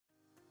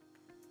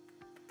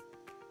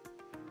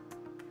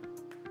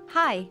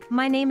Hi,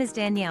 my name is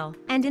Danielle,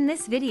 and in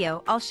this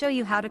video I'll show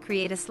you how to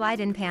create a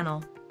slide-in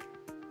panel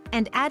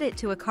and add it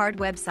to a card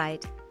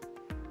website.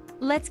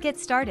 Let's get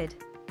started.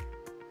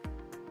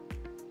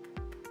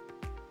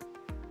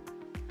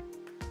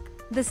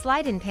 The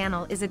slide-in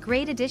panel is a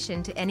great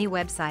addition to any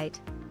website.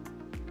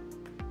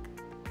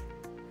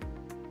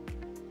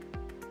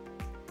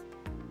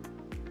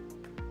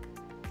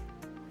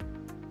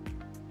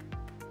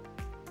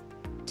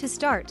 To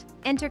start,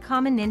 enter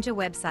Common Ninja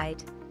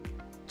website.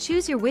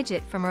 Choose your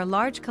widget from our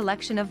large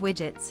collection of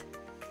widgets.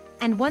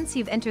 And once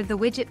you've entered the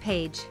widget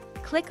page,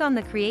 click on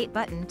the Create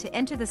button to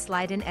enter the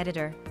slide-in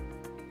editor.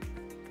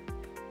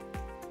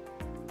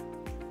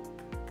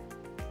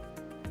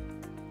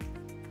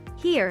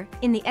 Here,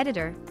 in the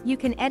editor, you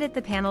can edit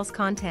the panel's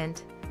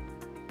content.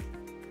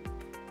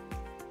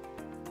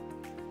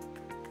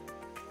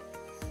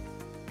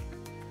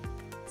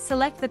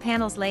 Select the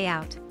panel's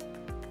layout.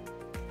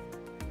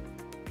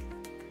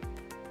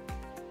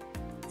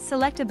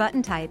 Select a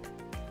button type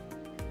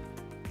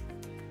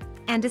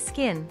and a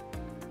skin.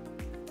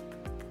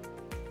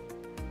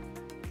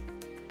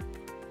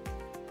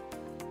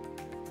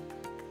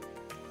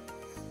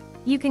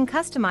 You can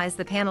customize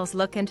the panel's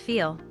look and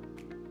feel.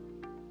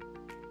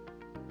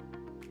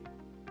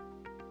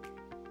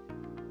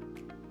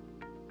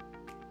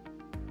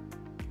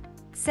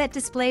 Set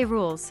display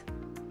rules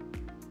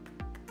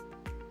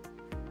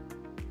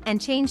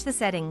and change the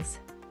settings.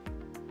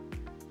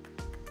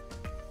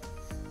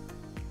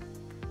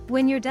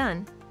 When you're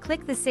done,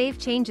 click the Save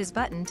Changes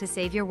button to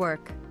save your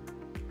work.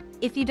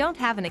 If you don't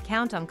have an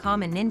account on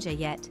Common Ninja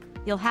yet,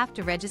 you'll have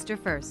to register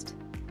first.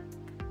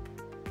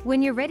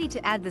 When you're ready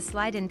to add the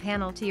slide-in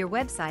panel to your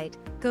website,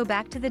 go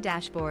back to the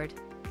dashboard.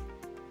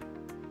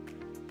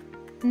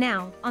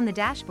 Now, on the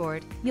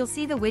dashboard, you'll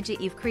see the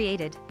widget you've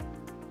created.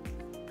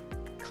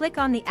 Click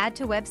on the Add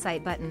to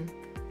Website button.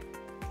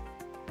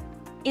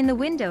 In the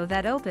window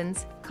that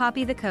opens,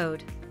 copy the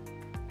code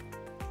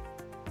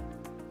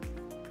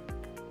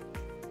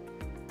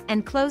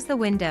and close the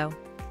window.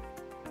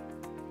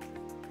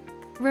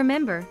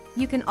 Remember,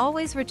 you can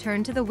always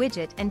return to the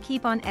widget and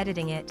keep on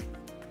editing it.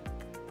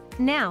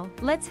 Now,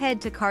 let's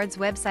head to Card's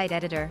website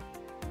editor.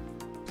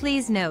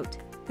 Please note,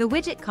 the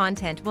widget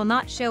content will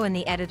not show in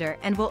the editor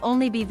and will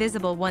only be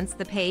visible once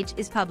the page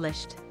is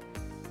published.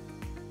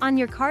 On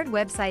your Card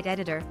website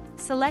editor,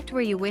 select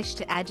where you wish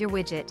to add your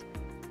widget.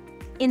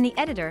 In the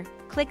editor,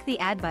 click the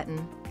Add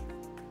button,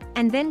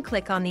 and then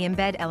click on the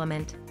Embed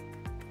element.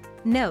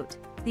 Note,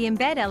 the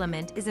embed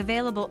element is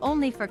available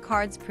only for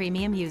Card's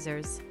premium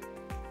users.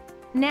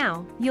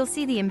 Now, you'll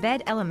see the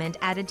embed element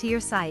added to your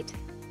site.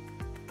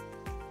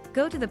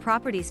 Go to the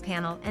Properties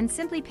panel and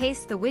simply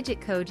paste the widget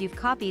code you've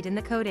copied in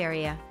the code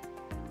area.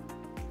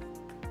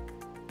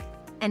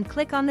 And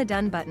click on the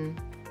Done button.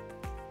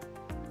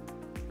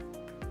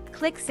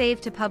 Click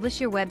Save to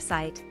publish your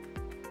website.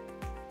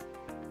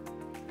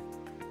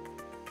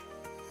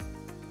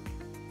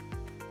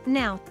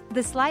 Now,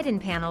 the slide-in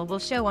panel will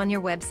show on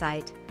your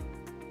website.